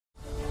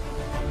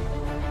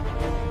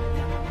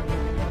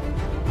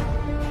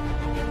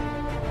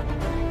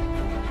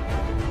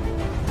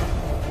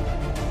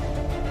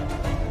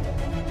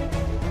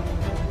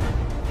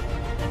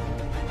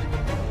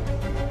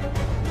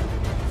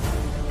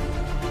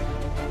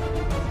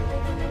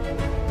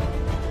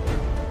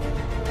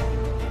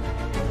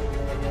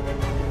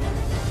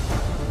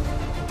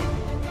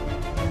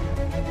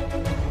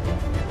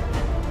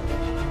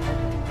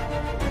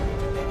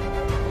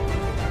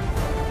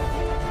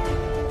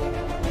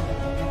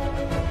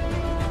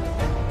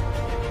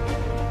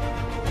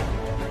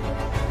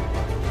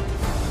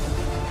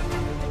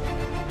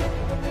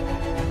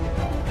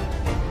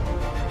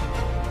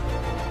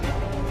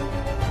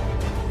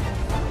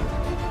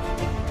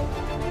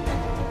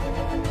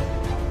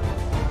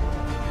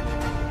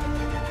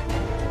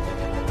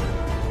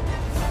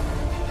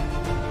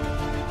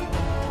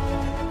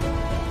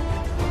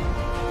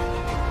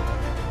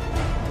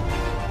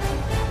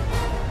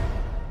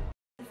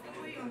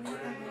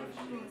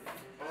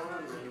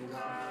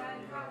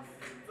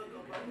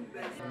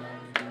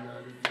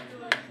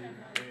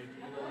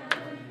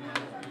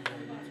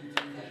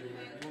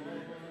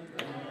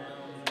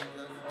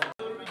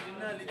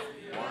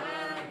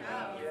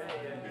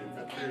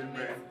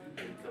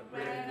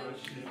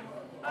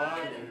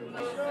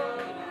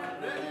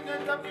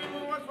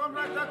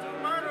brighter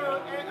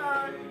tomorrow,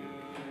 AI.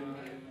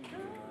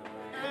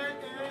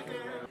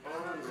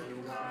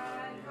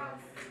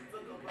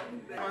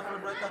 For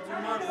brighter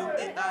tomorrow,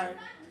 AI.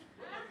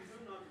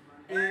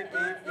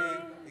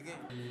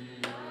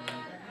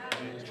 Again.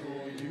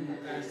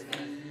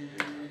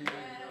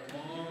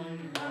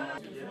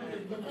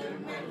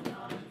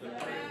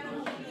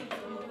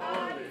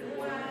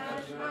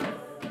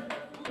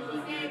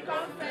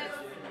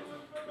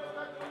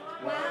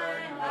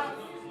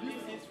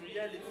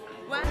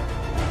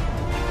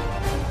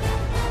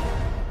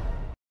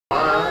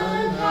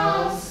 One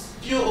house,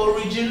 Pure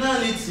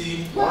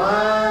originality.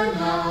 one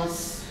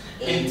house,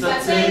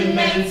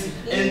 Entertainment,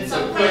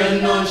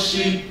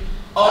 entrepreneurship,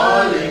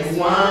 all in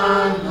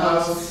one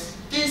house.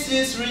 This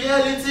is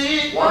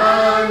reality.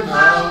 One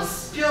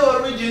house,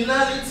 Pure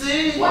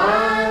originality.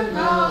 one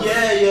house,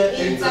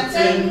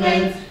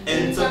 Entertainment,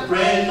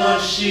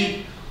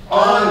 entrepreneurship,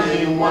 all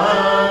in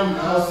one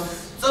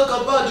house.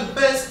 Talk about the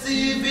best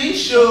TV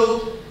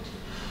show.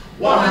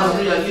 One house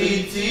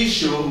reality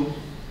show.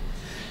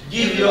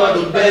 Give you all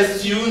the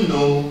best you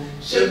know.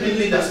 Shaping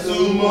leaders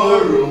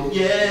tomorrow.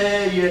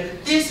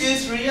 This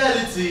is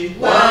reality.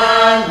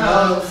 One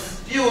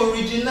house, Pure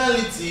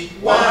originality.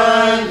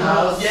 one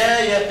house,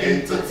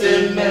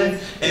 Entertainment,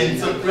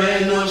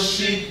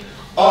 entrepreneurship,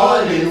 all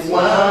in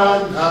one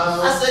I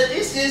house. said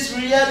this is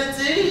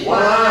reality.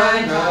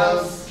 One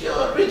house,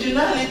 Pure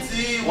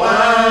originality.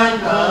 one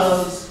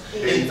house,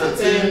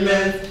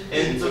 Entertainment,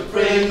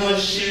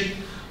 entrepreneurship,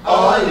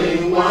 all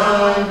in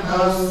one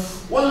house.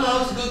 One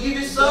house go give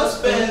you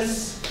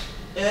suspense.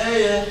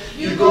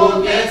 You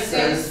go get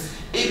sense.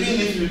 Even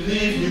if you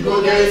leave, You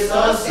go get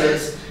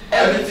success.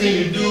 Everything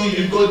you do,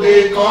 you go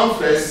they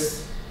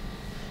confess.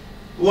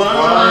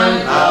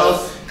 One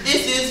house.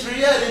 This is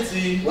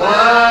reality.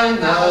 One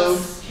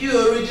house,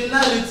 Pure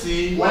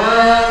originality. one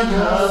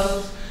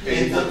house,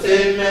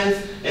 Entertainment,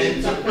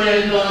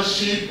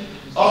 entrepreneurship,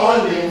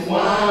 all in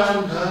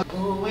one house.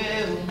 Oh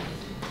well,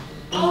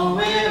 oh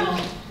well,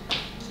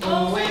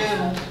 oh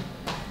well.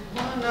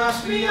 One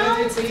house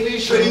reality TV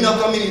show. Training up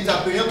coming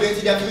entrepreneur,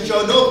 painting their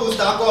future, no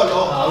booster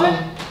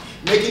color.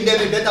 Making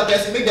them a better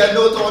person, make them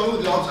no turn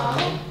wood long.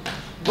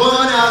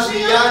 One house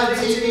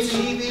reality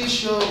TV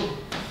show.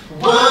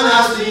 One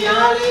house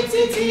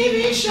reality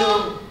TV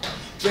show.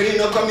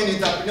 Training up coming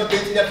entrepreneur,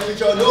 painting their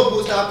future, no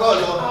booster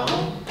color.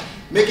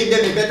 Making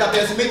them a better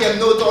person, make them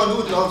no turn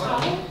wood long.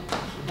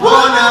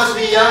 One house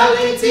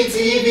reality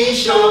TV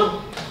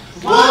show.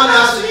 One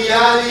house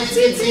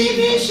reality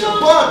TV show.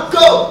 One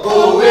go.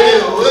 Oh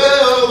way, oh way,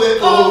 oh way,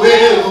 oh way,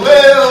 oh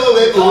way, oh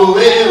way, oh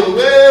way, oh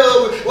way,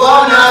 oh way.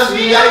 One house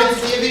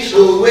reality TV show.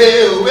 Oh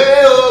way, oh way,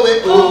 oh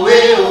way, oh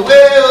way, oh way,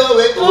 oh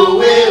way, oh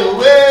way, oh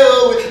way,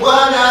 oh way.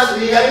 One house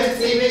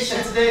reality TV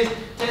show. Today,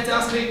 let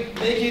us speak,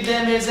 make you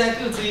them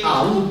executive.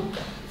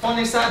 Fun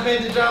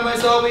excitement, the drama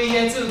is all we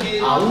here to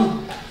give.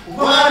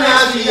 One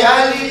house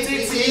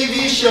reality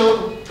TV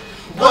show.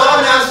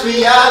 One house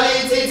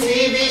reality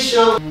TV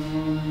show.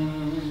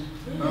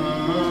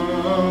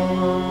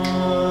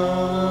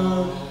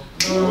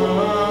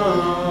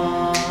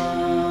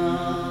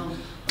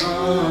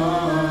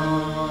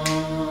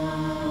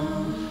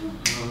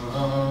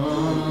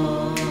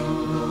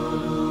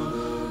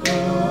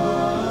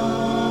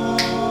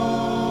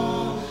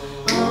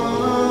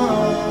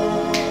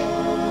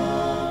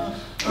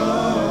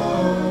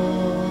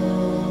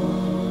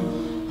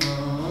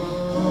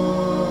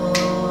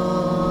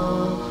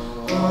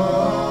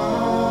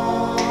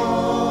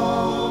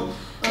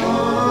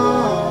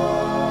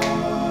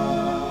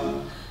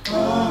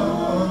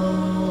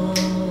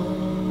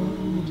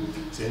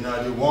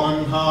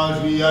 One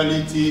house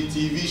reality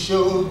TV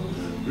show,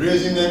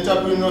 raising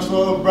entrepreneurs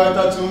for a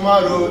brighter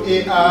tomorrow.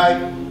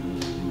 AI.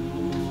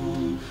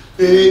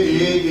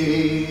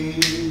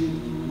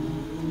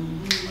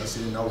 I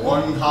say now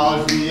one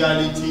house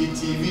reality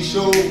TV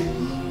show,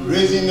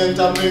 raising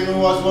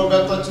entrepreneurs for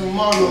better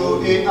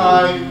tomorrow.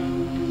 AI.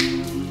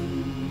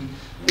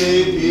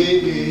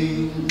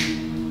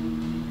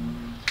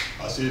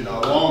 I say now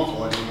one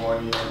for the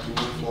money and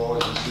two for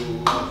the show.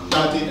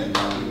 Nothing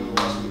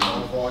entrepreneurs we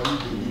come for the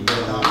do.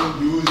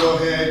 Use your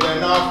head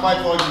and I'll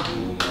fight for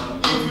you.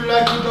 If you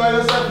like to do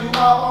yourself, you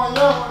are on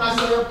your own. I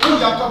say,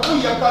 Puyaka,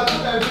 Puyaka to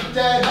every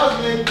dead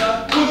husband.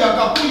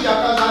 Puyaka,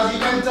 Puyaka as the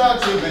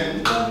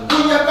entertainment.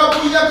 Puyaka,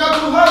 Puyaka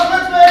to have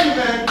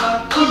experiment.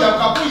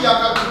 Puyaka,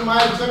 Puyaka to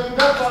my dream.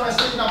 That's what I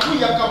say now.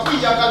 Puyaka,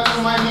 Puyaka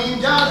to my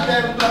ninjas.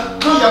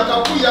 Puyaka,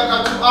 Puyaka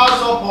to our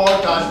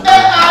supporters.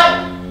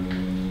 AI!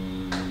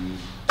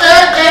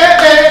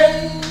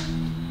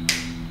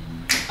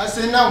 I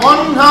say now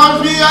one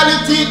house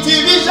reality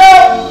TV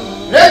show,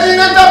 raising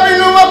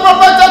entrepreneur for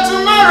better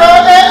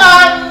tomorrow.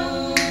 AI.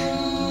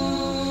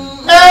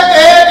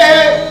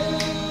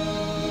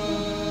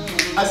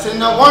 I say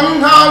now one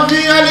house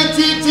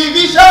reality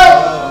TV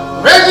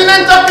show, raising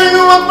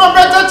entrepreneur for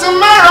better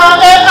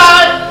tomorrow.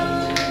 AI.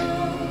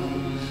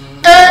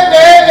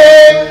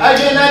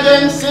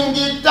 Again, sing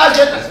it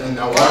again. I say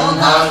now one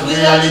house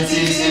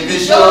reality TV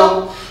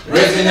show,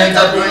 raising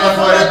entrepreneur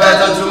for a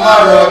better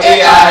tomorrow.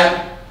 AI.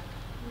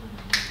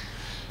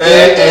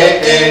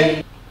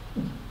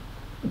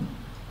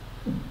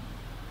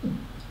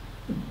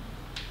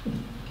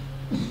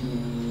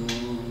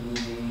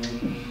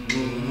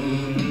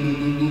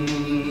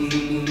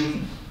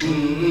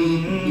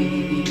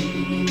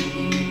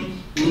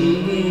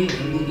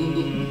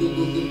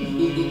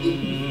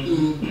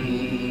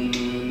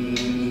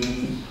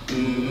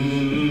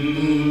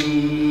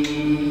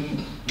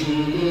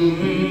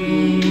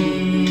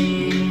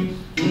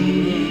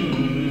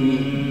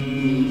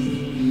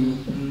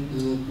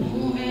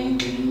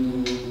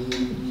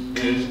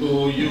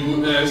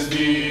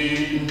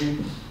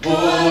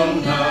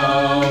 One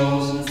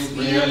House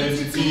Reality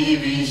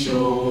TV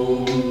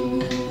Show.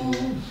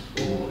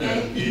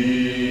 OME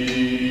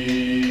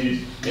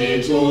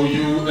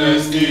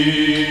HOUSD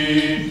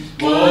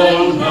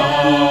One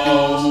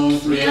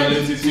House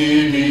Reality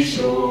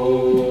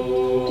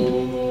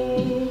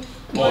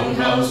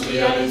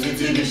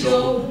TV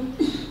Show.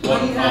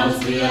 One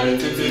House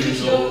Reality TV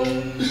Show.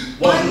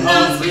 One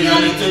House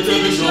Reality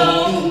TV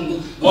Show.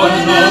 One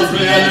House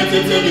Reality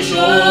TV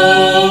Show.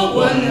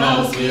 One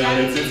House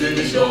Reality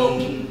TV Show.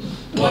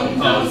 One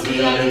House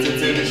Reality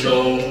TV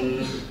Show.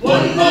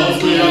 One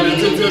House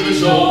Reality TV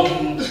Show.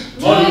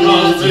 One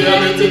House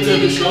Reality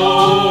TV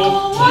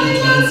Show. One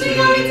House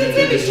Reality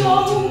TV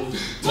Show.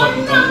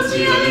 One House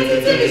Reality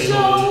TV Show. One House Reality TV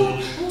Show.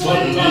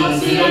 One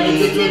House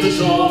Reality TV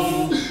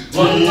Show.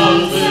 One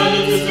House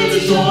Reality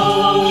TV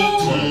Show.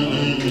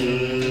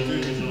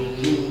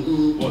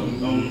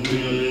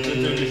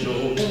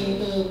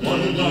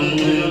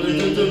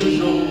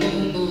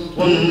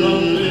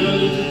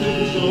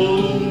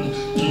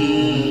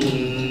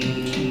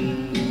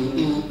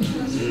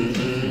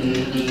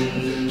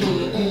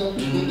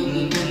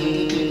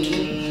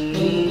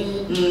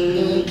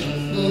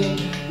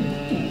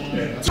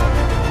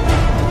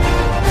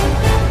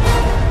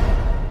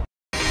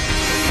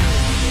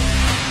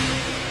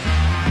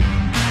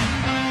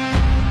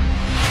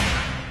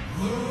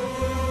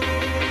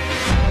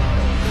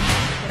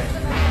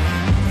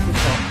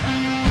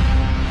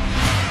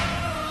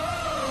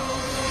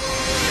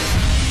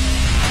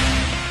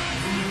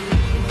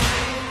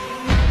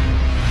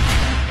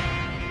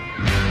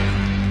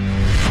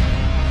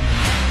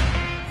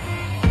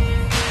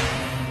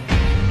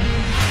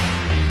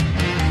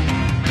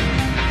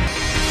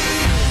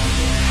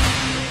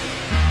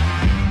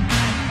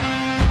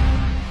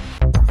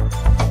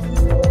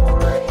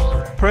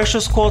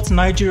 Precious Court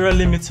Nigeria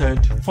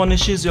Limited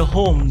furnishes your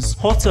homes,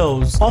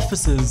 hotels,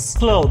 offices,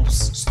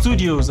 clubs,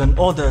 studios and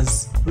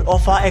others. We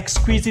offer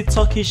exquisite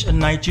Turkish and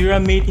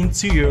Nigeria-made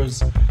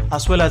interiors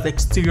as well as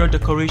exterior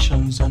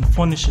decorations and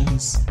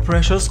furnishings.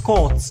 Precious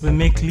Court, we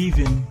make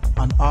living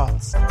an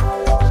art.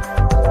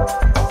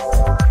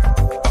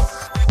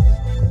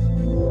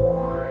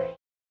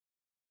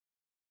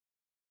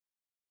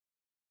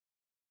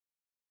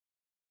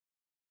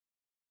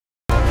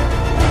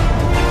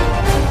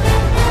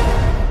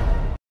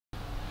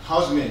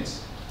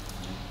 Housemates,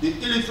 the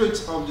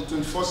illiterate of the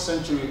 21st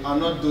century are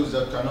not those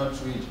that cannot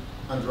read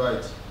and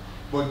write,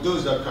 but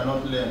those that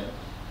cannot learn,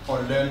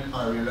 unlearn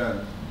and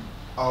relearn.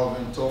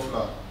 Alvin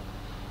Toffler.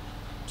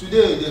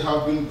 Today, there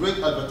have been great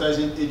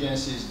advertising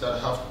agencies that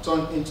have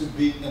turned into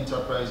big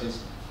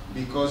enterprises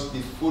because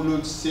they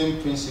followed the same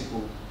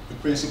principle, the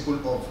principle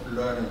of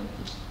learning.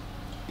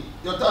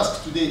 Your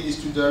task today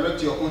is to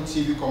direct your own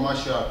TV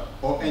commercial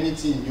or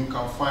anything you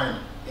can find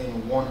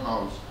in one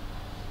house.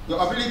 Your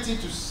ability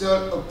to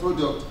sell a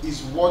product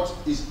is what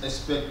is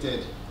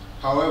expected.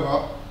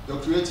 However, your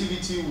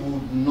creativity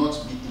would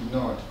not be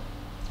ignored.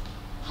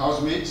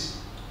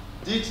 Housemates,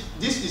 this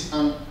is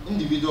an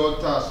individual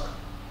task.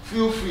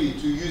 Feel free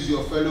to use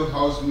your fellow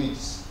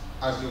housemates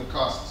as your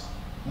cast,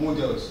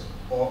 models,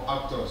 or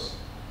actors.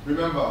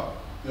 Remember,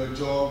 your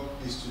job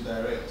is to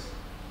direct.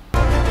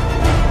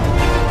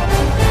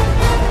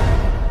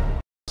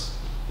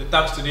 The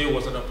task today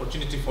was an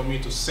opportunity for me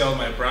to sell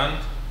my brand,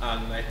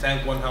 and I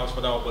thank One House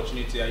for that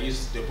opportunity. I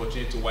used the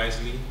opportunity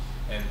wisely,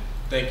 and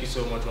thank you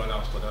so much, One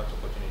House, for that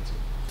opportunity.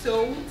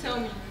 So, tell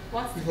me,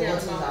 what's the day about?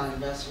 What's our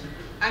anniversary?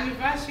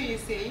 Anniversary, you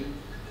say?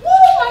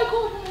 Oh my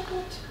god, oh my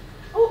god.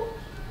 Oh,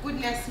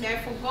 goodness me, I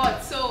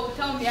forgot. So,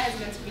 tell me how it's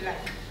going to be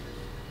like.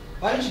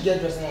 Why don't you get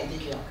dressed and I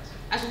take you out?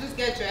 I should just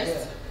get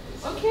dressed?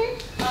 Yeah. Okay,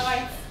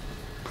 alright.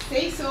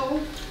 Say so.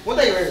 What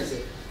are you wearing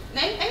today?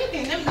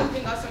 Anything, let me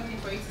bring out something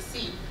for you to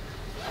see.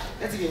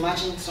 Let's be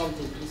matching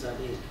something, please, I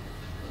beg.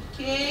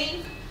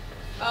 Okay.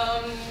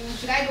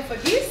 Should I go for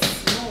this?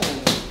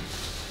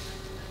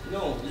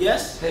 No.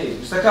 Yes? Hey,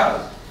 Mr.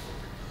 Carl.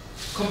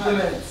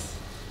 Compliments.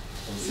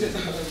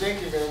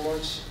 Thank you very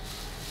much.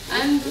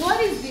 And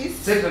what is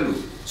this? Take a look.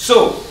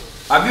 So,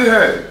 have you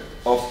heard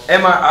of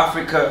MR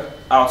Africa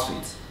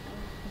outfits?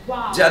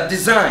 Wow. Their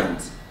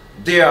designs,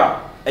 they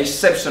are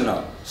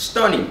exceptional,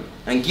 stunning,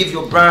 and give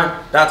your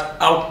brand that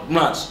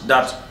outmatch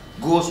that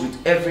goes with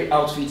every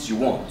outfit you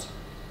want.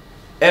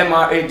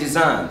 MRA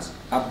designs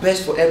are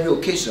best for every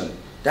occasion.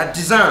 That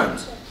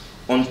designs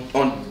on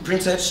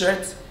printed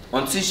shirts,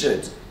 on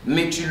t-shirts,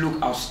 make you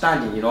look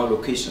outstanding in all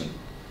locations.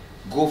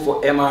 Go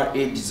for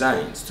MRA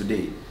designs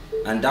today,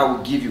 and that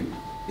will give you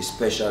a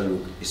special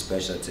look, a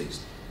special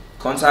taste.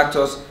 Contact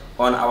us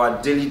on our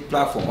daily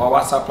platform,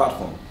 our WhatsApp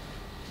platform.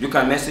 You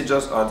can message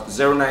us at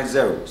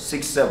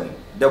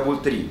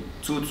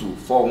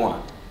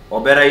 090-6733-2241.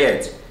 Or better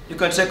yet, you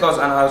can check us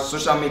on our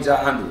social media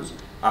handles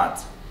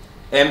at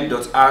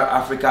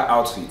m.r.africa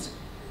outfit.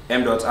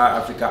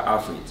 m.r.africa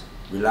outfit.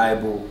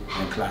 Reliable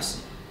and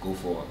classy. Go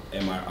for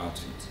MR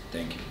outfit.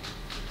 Thank you.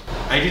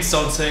 I did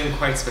something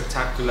quite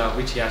spectacular,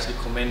 which he actually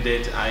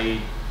commended. I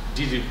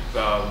did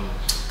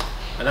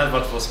an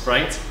advert for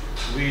Sprite,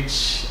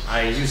 which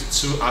I used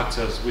 2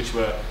 actors, which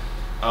were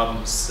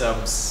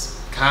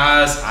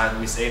Kaz and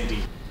Miss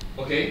Andy.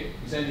 Okay,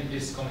 Miss Andy,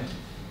 please comment.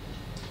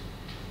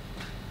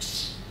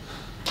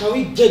 Can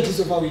we get this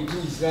over with,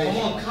 please? Like, Come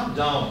on, calm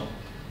down.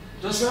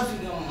 just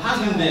hang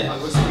Hang in there. I'm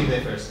going to stay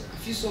there first. I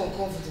feel so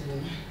uncomfortable,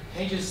 man.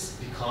 Can you just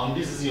be calm?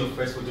 This isn't your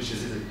first photo shoot,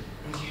 is it?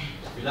 Okay.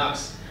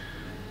 Relax.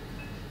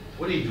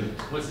 What are you doing?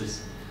 What's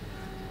this?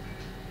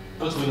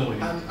 What's going on with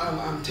you?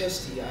 I'm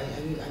thirsty. I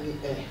need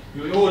air.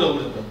 You hold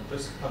on.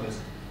 Let's have this.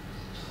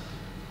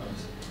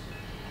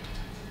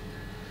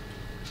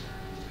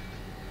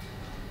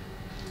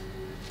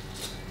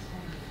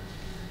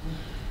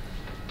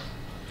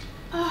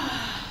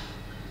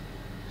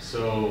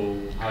 So,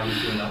 how do you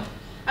feel now?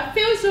 I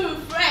feel so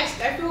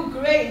refreshed. I feel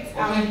great.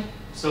 Okay.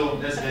 So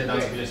let's get down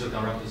to business so we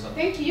can wrap this up.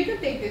 Thank you. You can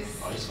take this.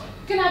 Oh, it's fine.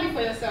 You can have it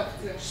for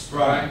yourself too.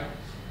 Sprite.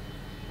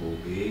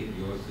 Obey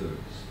your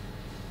thirst.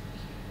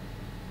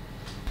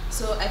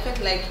 So I felt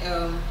like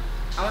I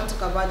want to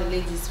talk about the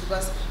ladies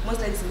because most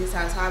ladies in this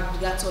house have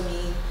bigger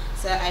tummy.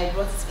 So I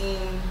brought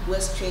in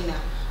waist trainer,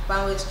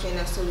 pan waist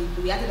trainer. So we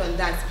reacted on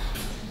that.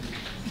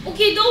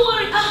 Okay, don't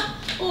worry.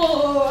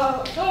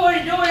 Don't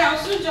worry. I'll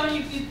soon join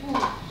you people.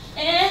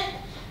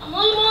 I'm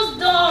almost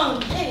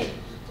done. Hey,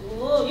 you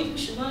people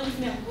should not leave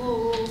me and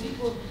go.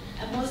 People,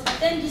 I must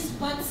attend this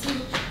party.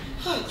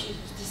 Oh,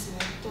 Jesus, this is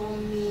my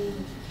tummy.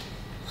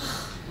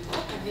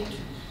 What can I do? I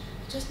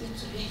just need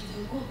to let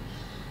them go.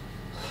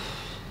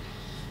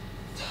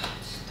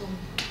 This tummy.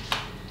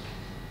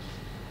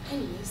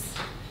 Anyways.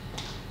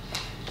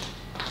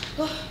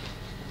 My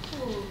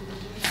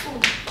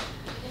phone.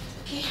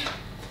 Okay.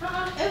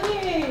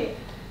 Hey,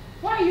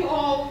 why are you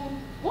all?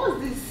 What's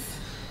this?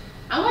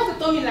 And why is the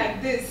tummy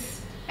like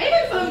this? Are you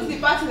going to follow me to the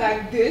party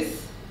like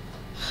this?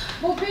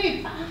 But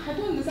babe, I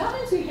don't understand.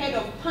 Haven't you heard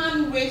of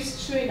pan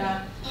waist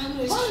trainer? Pan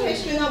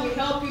waist trainer will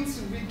help you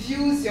to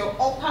reduce your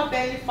upper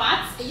belly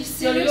fat, Are you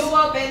serious? your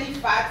lower belly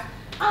fat,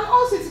 and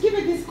also to give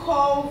it this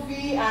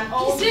curvy and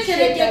all Please, where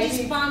can I get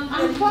this pan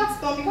belly? and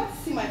flat tummy. You can't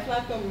see my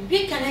flat tummy.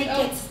 Where can I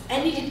get?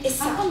 I need it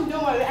ASAP.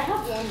 Don't worry, I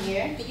have one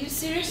here. Are you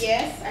serious?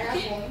 Yes, I have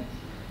Okay. one.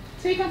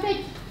 So you can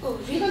take. Oh,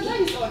 You can try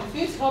really? this on. It's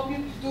going to help you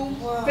do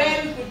Wow.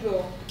 very good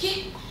work.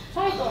 Okay.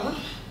 Try it on.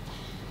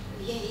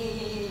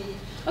 Yeah.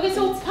 Okay,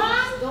 so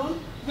pan Done.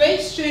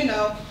 waist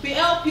trainer will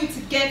help you to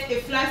get a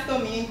flat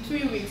tummy in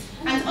 3 weeks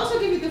and also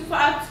give you the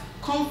fat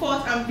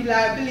comfort and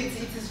reliability.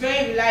 It is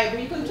very reliable.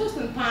 You can trust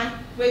on pan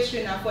waist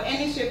trainer for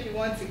any shape you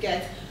want to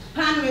get.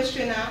 Pan waist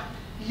trainer,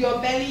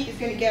 your belly is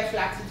going to get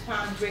flat with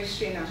pan waist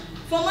trainer.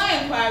 For more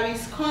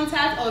inquiries,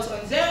 contact us on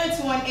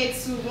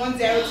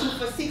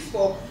 02182102464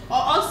 or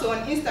also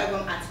on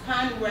Instagram at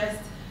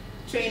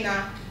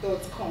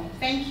panwesttrainer.com.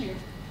 Thank you.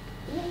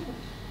 Very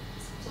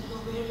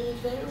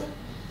well.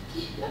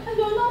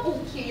 You're not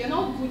okay. You're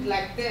not good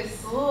like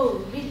this.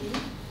 Oh, really?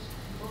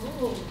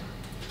 Oh.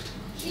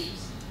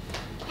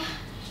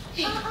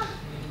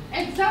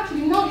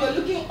 Exactly. Now you're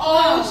looking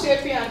all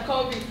shapy and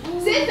curvy.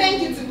 Say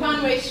thank you to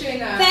Pan Waist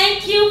Trainer.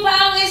 Thank you,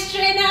 Pan Waist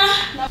Trainer.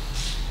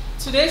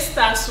 Today's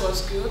task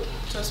was good.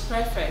 It was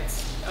perfect.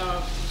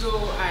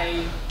 Though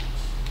I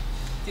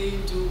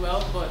didn't do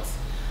well, but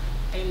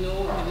I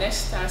know the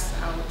next task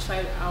I'll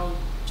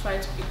try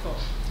to pick up.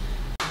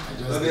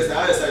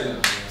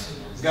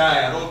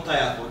 Guy, I don't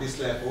tire for this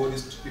life, for all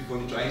this stupid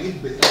furniture. I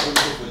need better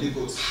furniture for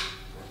Lagos.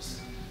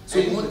 So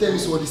you won't tell me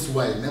so this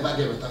why never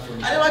get better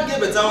furniture? I never get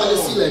better one. I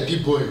see like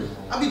big boy.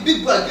 I be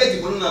big boy, I get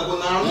the banana, but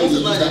now I Maybe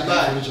don't use that buy.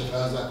 kind of furniture for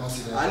us, I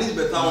consider. I need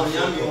better one,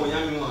 yummy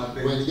one, I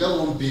beg. Well, the girl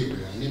won't babe,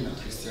 her name is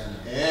Christiana.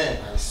 Yeah.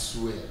 I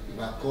swear, if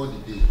I call the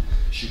babe,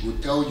 she will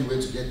tell you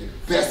where to get the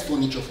best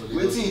furniture for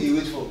Lagos. Waiting you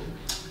wait for.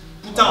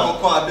 Put down on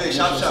call, I beg.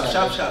 Sharp. I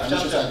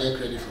get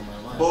credit from my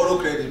man. Borrow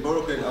credit. I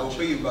will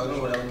pay you back.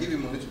 No, I will give you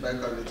money to buy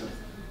car later.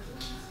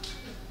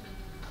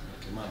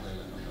 Okay, my bad,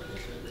 I'm not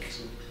get credit.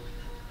 So.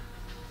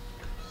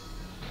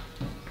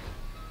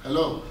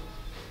 Hello.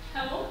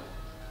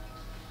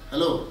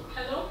 Hello?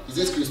 Is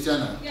this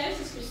Christiana? Yeah, this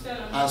is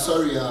Christiana.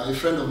 Sorry, a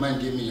friend of mine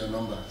gave me your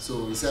number,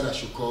 so he said I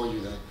should call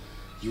you. That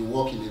you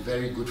work in a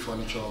very good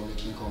furniture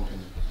making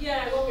company.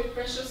 Yeah, I work with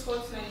Precious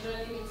Quartz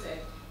Nigeria Limited.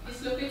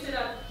 It's located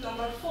at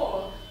number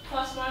 4,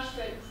 Fastmarch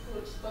Road,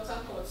 Port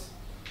Harcourt.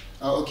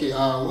 Okay,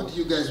 what do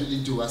you guys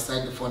really do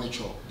aside the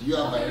furniture? Do you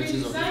have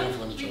varieties of different We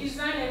furniture?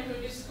 design and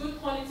produce good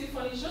quality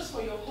furniture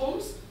for your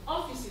homes,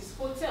 offices,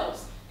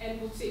 hotels, and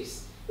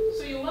boutiques.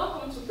 So you're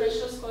welcome to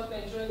Precious Quartz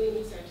Nigeria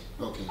Limited.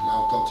 Okay,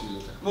 I'll talk to you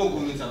later. I'm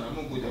going to go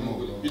meet her.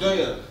 You don't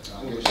hear?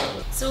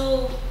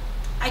 So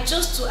I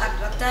chose to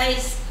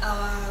advertise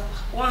our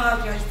One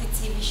House Reality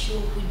TV show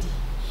hoodie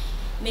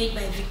made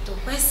by Victor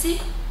Kwesi.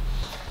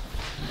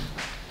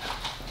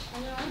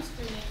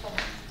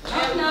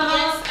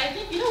 Yes, I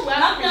think you know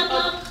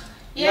what.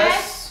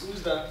 Yes.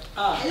 Who's that?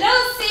 Hello,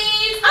 sis.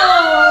 Sis.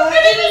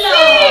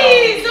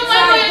 So I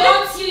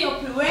bought you your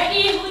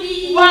pre-wedding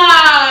hoodie.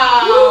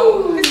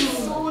 Wow. This is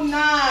so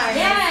nice.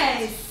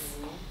 Yes.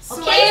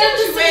 So Okay, I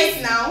this can wear is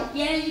it now.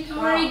 Yeah, you can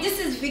wear it. This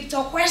is Victor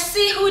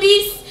Kwesi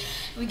hoodies.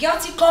 We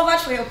got you covered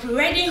for your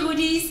pre-wedding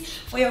hoodies,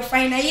 for your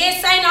final year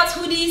sign-out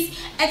hoodies,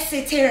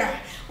 etc.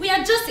 We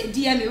are just a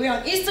DM away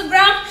on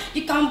Instagram.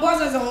 You can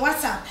buzz us on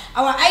WhatsApp.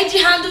 Our IG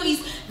handle is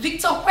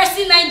Victor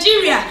Kwesi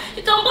Nigeria.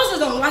 You can buzz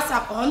us on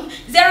WhatsApp on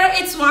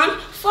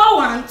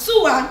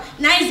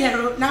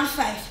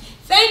 081-4121-9095.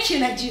 Thank you,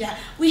 Nigeria.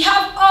 We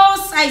have all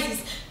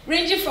sizes,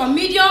 ranging from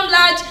medium,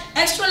 large,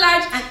 extra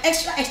large, and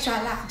extra,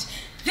 extra large.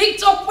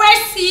 Victor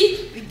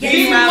Kwesi, we get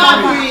you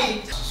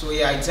covered. So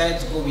yeah, I decided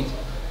to go with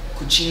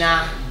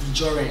Cucina di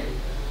Joren.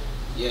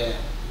 Yeah,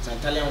 it's an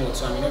Italian word,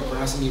 so I'm not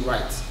pronouncing it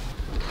right.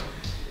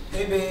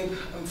 Hey babe,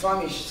 I'm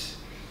famished.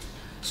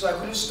 So I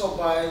couldn't stop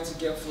by to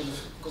get food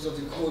because of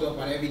the cold up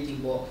and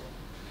everything, but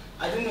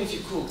I don't know if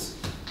you cooked.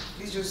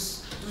 Please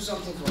just do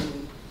something for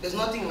me. There's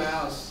nothing in my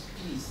house.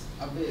 Please,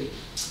 I beg.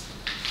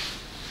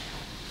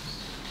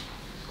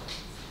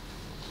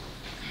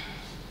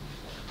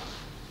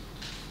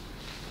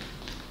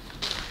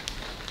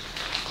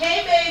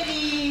 Hey,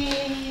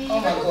 baby. Oh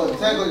my God,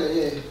 thank God you're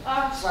here.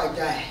 So I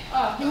die.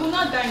 You will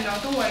not die now.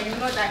 Don't worry, you will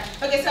not die.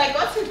 Okay, so I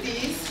got you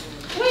this.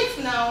 Wait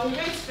now,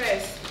 wait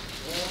first.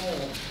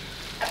 Oh.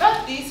 I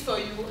bought this for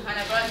you and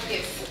I brought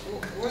this.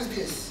 What's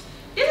this?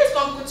 This is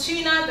from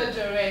Cucina di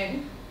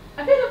Joren.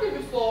 Have you heard of it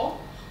before?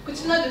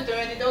 Cucina di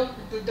Joren, they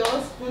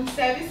does home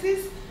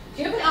services.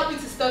 They even help you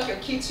to stock your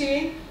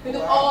kitchen. They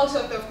do all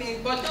sorts of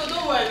things. But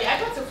don't worry, I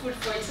got the food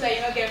for you so that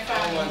you don't get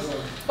famished.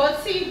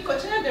 But see,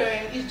 Cucina di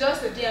Joren is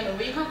just a DM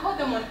away. You can call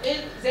them on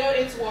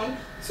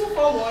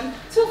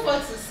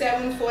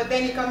 081-241-24274.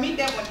 Then you can meet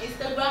them on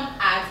Instagram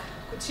at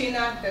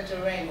Cucina di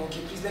Joren.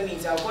 Okay, please let me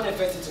eat. I'll go and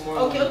fetch it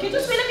tomorrow. Okay,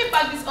 just wait, let me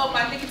pack this up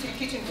and take it to the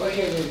kitchen for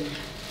you.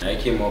 I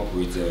came up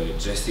with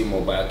Jessie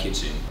Mobile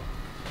Kitchen.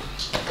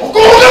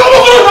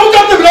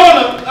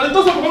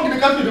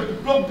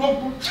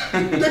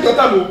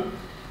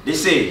 They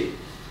say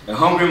a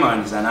hungry man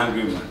is an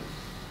angry man.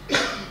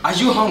 Are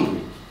you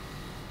hungry?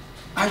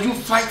 Are you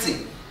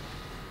fighting?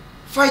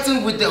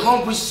 Fighting with the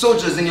hungry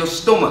soldiers in your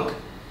stomach?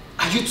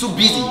 Are you too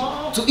busy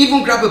to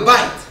even grab a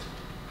bite?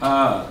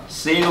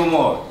 Say no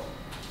more,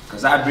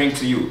 because I bring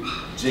to you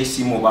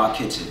JC Mobile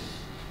Kitchen.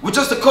 With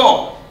just a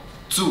call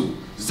to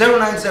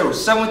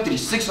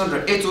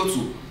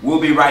 090-73-600-802, we'll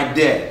be right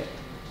there.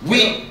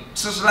 We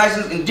specialize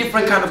in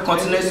different kind of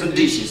continental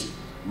dishes,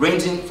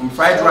 ranging from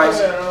fried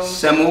rice,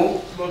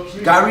 semo,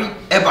 gari,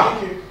 eba,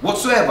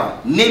 whatsoever,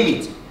 name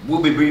it,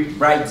 we'll be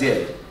right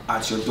there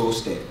at your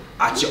doorstep,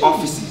 at your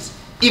offices,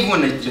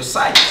 even at your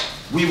site,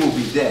 we will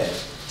be there.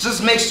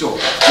 Just make sure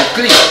you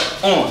click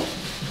on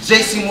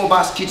JC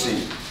Mobile's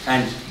Kitchen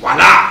and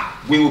voila,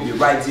 we will be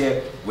right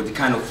there with the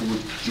kind of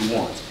food you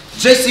want.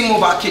 JC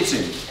Mobile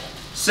Kitchen,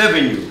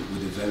 serving you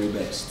with the very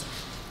best.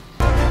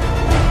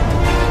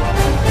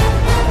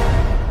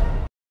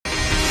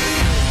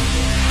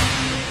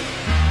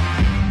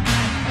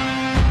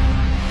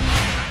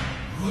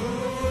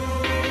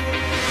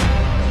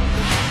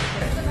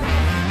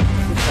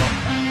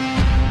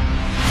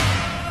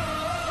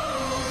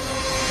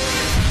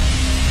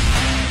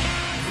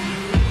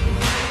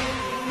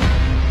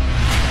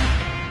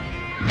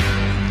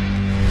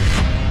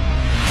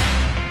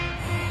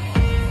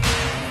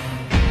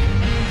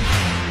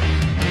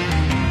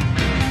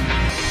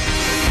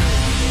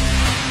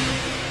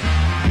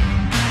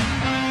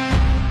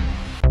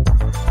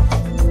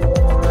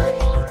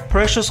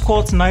 Precious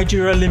Quartz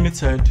Nigeria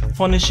Limited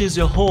furnishes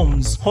your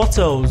homes,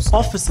 hotels,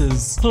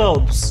 offices,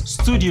 clubs,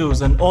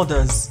 studios and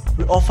others.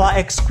 We offer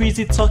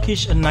exquisite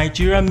Turkish and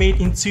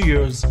Nigeria-made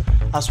interiors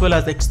as well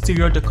as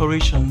exterior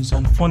decorations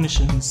and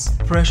furnishings.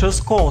 Precious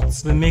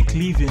Quartz, we make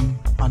living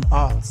an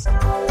art.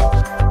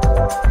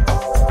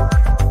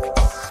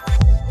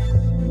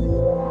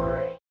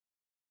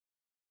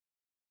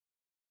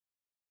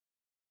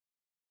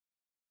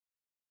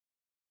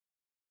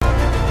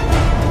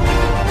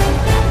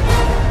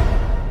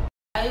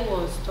 I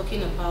was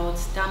talking about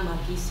Star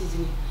Maggi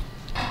seasoning.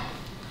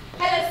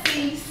 Hello,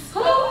 sis.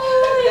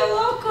 Oh, you're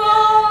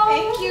welcome.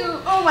 Thank you.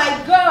 Oh my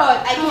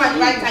God, I came at the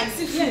right time.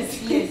 Yes,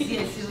 please.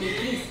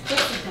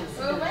 Just sit down.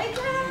 Oh my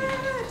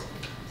God.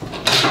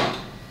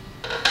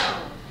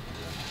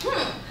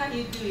 How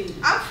you doing?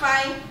 I'm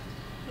fine.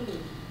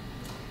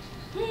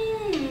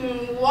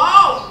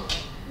 Wow.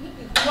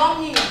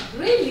 Yummy.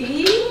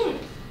 Really?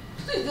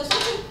 Please, there's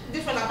something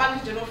different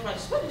about the jollof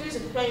rice. What did you use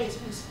in preparing this,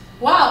 please?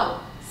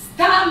 Wow.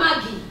 Star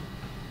Maggi.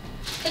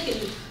 Take a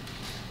look.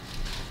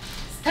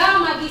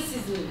 Star Maggi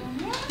seasoning.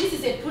 This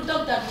is a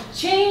product that will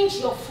change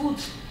your food.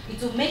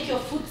 It will make your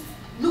food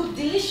look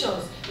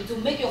delicious. It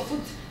will make your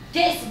food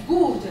taste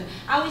good.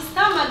 And with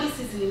Star Maggi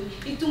seasoning,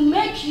 it will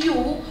make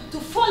you to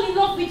fall in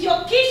love with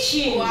your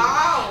kitchen.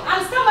 Wow.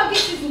 And Star Maggi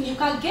seasoning, you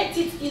can get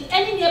it in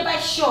any nearby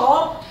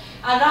shop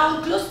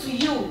around close to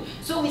you.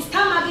 So with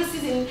Star Maggi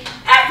seasoning,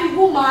 every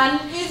woman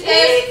is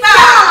a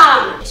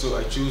star. So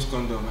I choose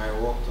condom. I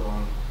worked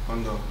on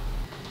condom.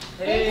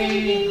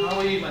 Hey, how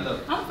are you,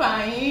 madam? I'm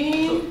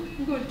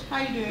fine. Good.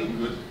 How you doing?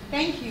 Good.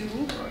 Thank you.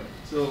 Alright.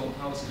 So,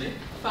 how's today?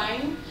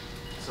 Fine.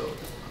 So,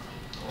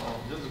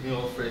 just looking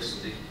all fresh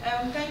today.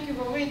 Thank you,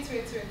 but wait.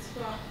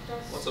 Wow,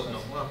 What's up now?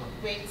 What happened?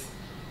 Wait.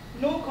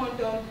 No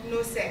condom,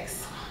 no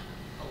sex.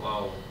 Oh,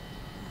 wow.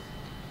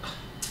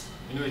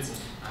 You know it's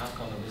I have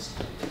condom this.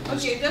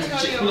 Okay, just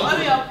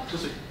hurry up.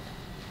 Just wait.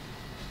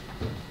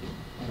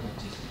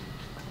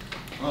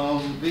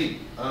 Babe,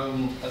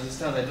 as it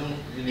stands, I don't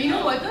really. You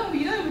know what?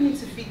 You don't even need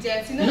to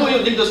fidget. You know. No,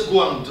 let me just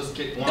go and just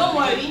get one. Don't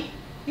worry.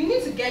 You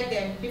need to get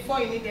them before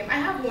you need them. I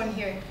have one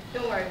here.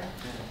 Don't worry.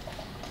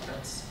 Yeah,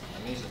 that's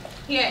amazing.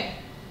 Here.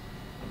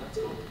 That's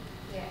all.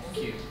 Yes. Thank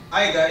you.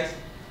 Hi guys,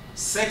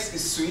 sex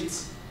is sweet,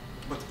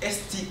 but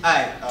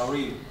STI are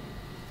real.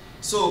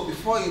 So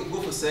before you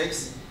go for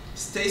sex,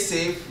 stay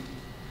safe,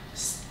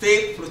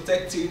 stay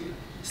protected,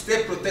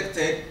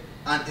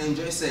 and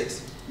enjoy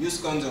sex. Use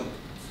condom.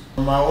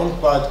 On my own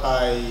part,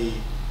 I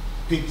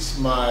picked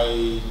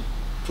my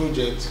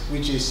project,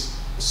 which is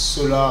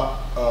solar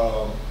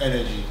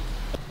energy.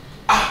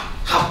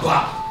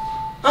 Haba!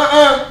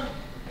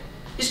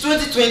 It's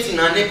 2020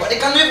 now, Nepal. They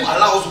cannot even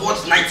allow us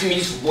watch 90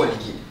 minutes football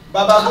again.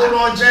 Baba, go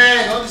on,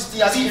 Jen. All this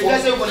thing, I see.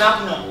 Let's say we're gonna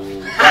happen now.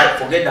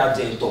 Forget that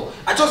Jen talk.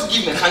 I just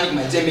give mechanic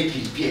my Jen make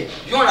it repair.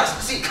 You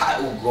understand? See,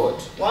 oh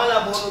God.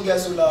 Wala for no get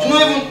solar. You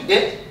know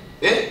even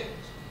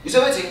You say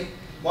what thing?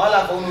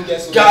 Wala for no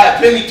get solar. Guy,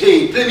 play me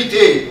tape.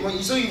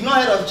 So you've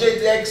not heard of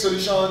JTech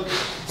Solution,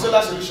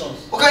 Solar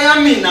Solutions? Okay, you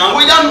mean now?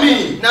 What that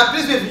mean? Now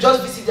please, if you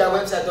just visit their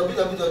website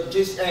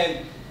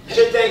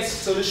JTech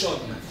Solution,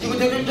 you will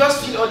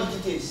just fill all the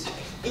details.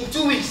 In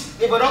 2 weeks,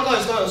 they will not come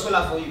install your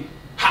solar for you.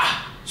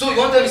 Ha! So you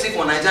want to tell me say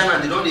for Nigeria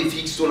they don't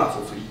fix solar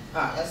for free?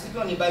 You're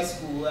sleeping on a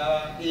bicycle.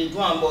 They do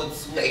one, but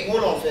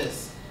hold on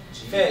first.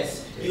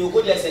 First, you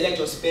go there, select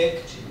your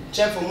spec,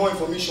 check for more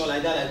information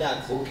like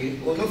that. Okay.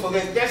 But don't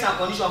forget, terms and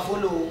conditions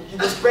follow. You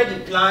go spread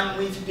the plan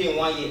when you pay in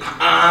 1 year.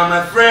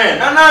 My friend.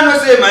 No,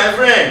 say my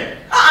friend.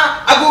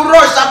 I go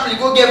rush sharply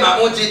go get my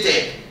own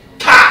JTech.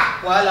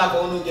 Wala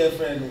for no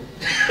girlfriend.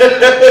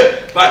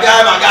 My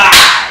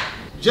guy.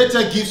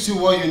 JTech gives you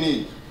what you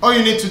need. All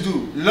you need to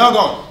do, log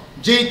on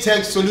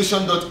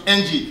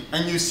jtechsolution.ng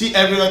and you see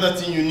every other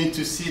thing you need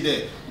to see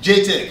there.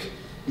 JTech,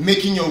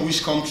 making your wish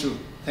come true.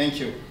 Thank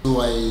you.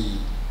 So I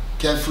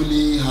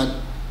carefully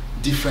had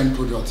different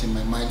products in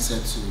my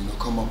mindset to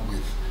come up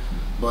with.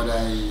 But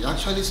I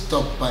actually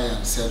stopped by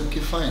and said, okay,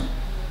 fine.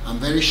 I'm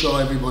very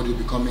sure everybody will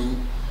be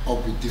coming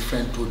up with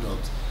different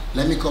products.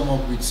 Let me come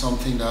up with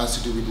something that has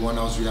to do with One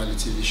House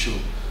reality TV show.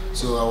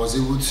 So I was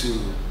able to,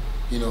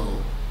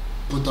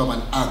 put up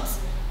an act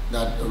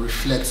that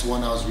reflects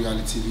One House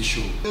reality TV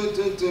show.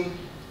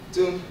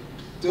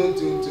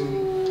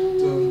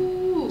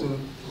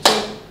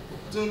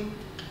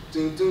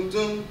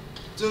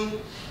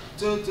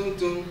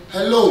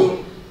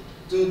 Hello.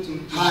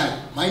 Hi,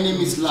 my name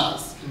is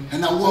Lars,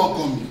 and I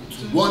welcome you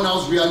to One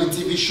House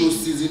reality TV show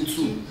season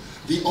 2,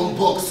 the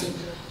unboxing.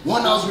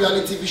 One House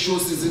reality TV show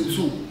season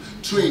 2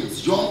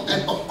 trains young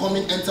and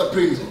upcoming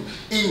entrepreneurs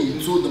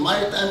into the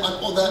maritime and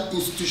other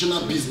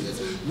institutional business.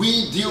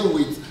 We deal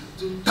with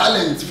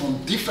talent from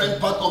different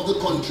parts of the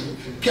country,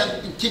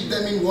 keep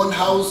them in one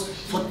house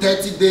for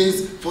 30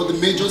 days for the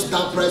major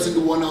star prize in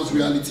the One House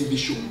reality TV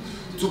show.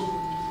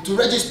 To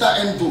register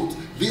and vote,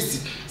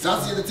 visit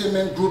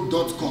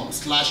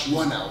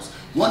ZanziEntertainmentGroup.com/onehouse.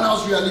 One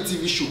House reality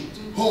TV show,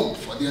 home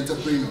for the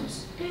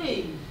entrepreneurs.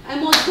 Hey, I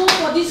must go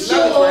for this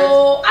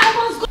show. I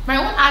must go. My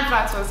own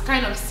advert was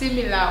kind of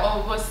similar,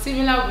 or was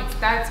similar with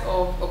that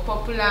of a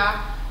popular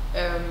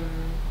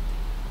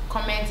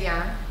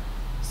comedian.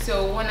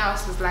 So One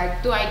House was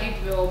like, though I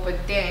did well,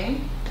 but then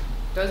it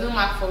doesn't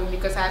mark for me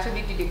because I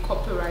actually did the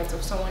copyright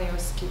of someone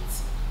else's skit.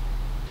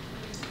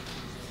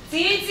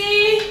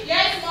 Titi!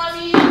 Yes,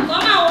 mommy. Come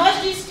and wash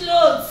these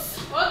clothes.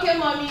 Okay,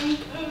 mommy.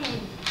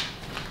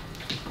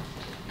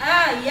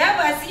 Yeah,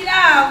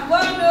 Basira,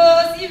 Bono,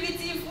 see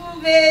beautiful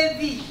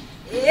baby.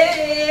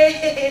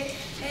 Hey.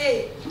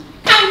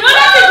 I know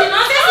that is the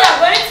nonsense you are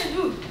going to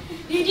do.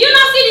 Did you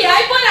not see the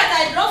iPhone that I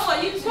brought for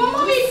you to But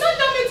mommy, it's not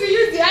telling me to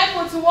use the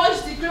iPhone to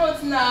wash the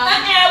clothes now.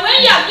 When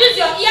you have used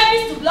your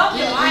earpiece to block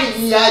your eyes.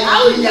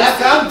 Yeah,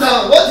 calm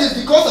down. What is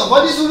the cause of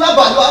all this solar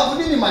bad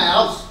happening in my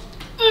house?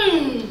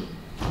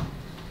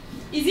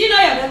 Is he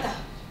not your daughter?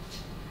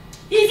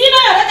 Is he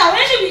not your daughter?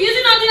 When she be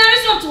using ordinary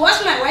soap to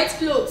wash my white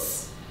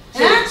clothes?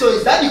 So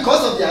is that the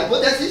cause of the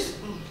hypothesis?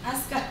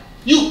 Ask her.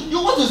 You,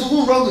 what is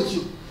wrong with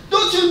you?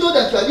 Don't you know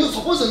that you are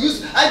supposed to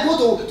use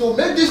iPhone to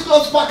make these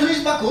clothes sparkles?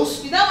 Is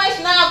that why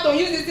she now have to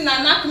use this thing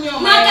and knock me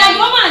on my head?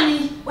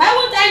 Why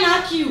would I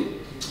knock you?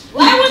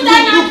 Why would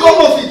I knock you? You come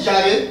off it,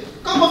 Jerry.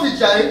 Come off it,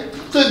 Jerry.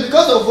 So it's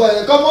because of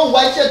common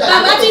white shirt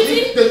that is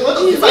it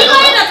knowing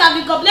that I've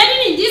been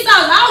complaining in this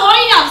house how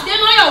horny you have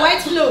stained on your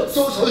white clothes?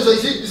 So is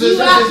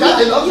that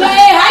enough? You are a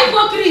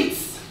hypocrite.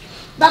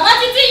 Baba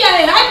Titi, you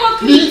are a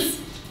hypocrite.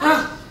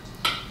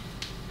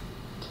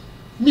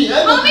 Me, I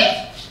Mommy,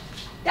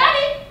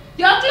 Daddy,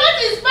 your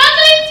clothes is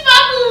sparkling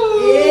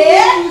sparkle.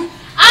 Yeah.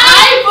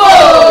 Hypo.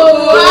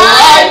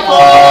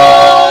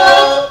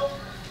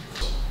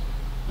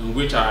 In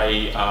which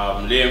I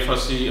lay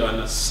emphasis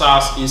on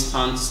SARS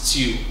instant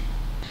stew.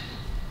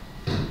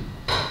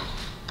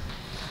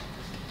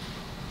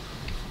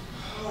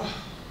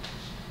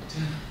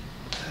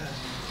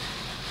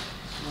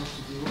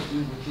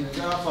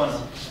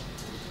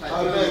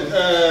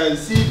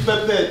 See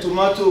pepper,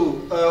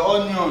 tomato,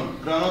 onion,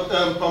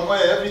 groundnut, palm oil,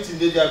 everything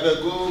they there.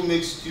 Go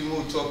make stew,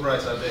 more chop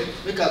rice. I beg.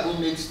 Make I go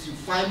make stew.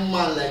 Fine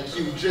man like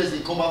you, dress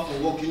they come back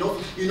from work. You know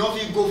if you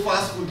go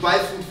fast food, buy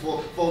food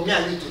for me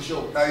and you to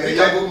shop. They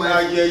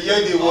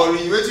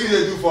worry. What do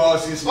they do for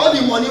us since? All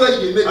the money where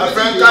you make. My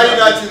friend carry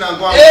that thing and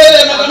go.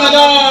 Hey,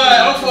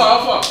 madam,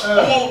 offer.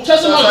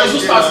 Just someone to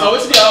start now.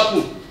 What's the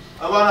happen?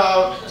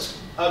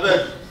 I beg.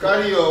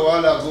 Carry your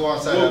wallet, go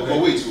outside. No, but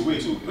wait.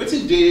 What's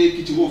in the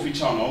kitchen go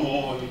feature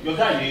now? Your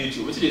guy hate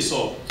you. What's they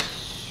saw?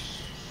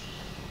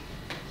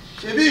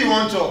 Maybe you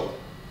want chop.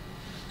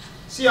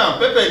 See,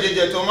 pepper dey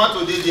there,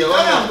 tomato dey there.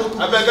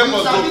 I beg them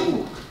for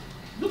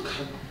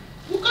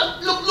Look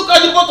at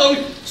the bottom of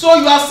it. So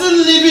you are still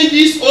living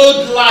this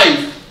old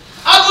life.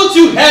 Haven't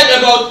you heard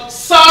about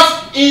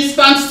SARS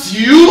instant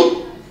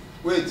stew?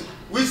 Wait,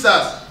 which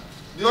SARS?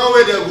 The one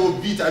where they go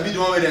beat, I be the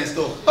one where they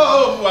stop.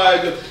 Oh my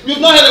God! You've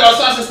not heard about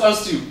SARS instant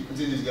stew? I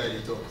think this guy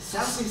they talk.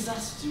 SARS instant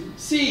stew?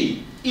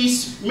 See,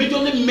 it's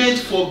majorly meant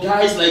for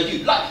guys like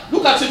you. Like,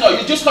 look at you now.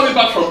 You're just coming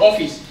back from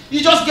office.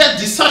 You just get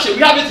the sachet.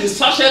 We have it in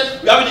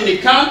sachet. We have it in a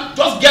can.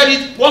 Just get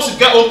it. Once you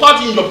get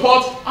unpacked in your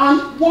pot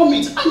and warm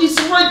it, and it's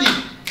ready.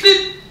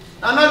 You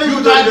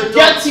can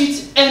get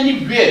it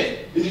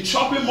anywhere in the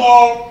shopping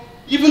mall,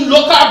 even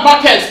local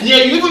markets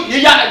near you. Even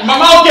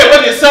Mama okay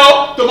where they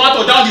sell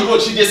tomato down the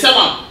road, they sell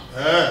them.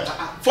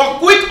 For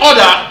quick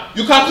order,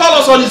 you can call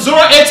us on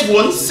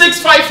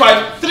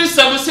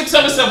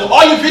 081-655-37677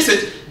 or you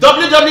visit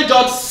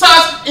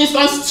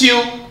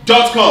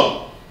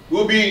www.sarsinstantstew.com.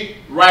 We'll be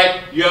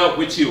right here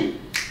with you.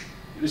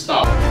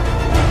 Stop.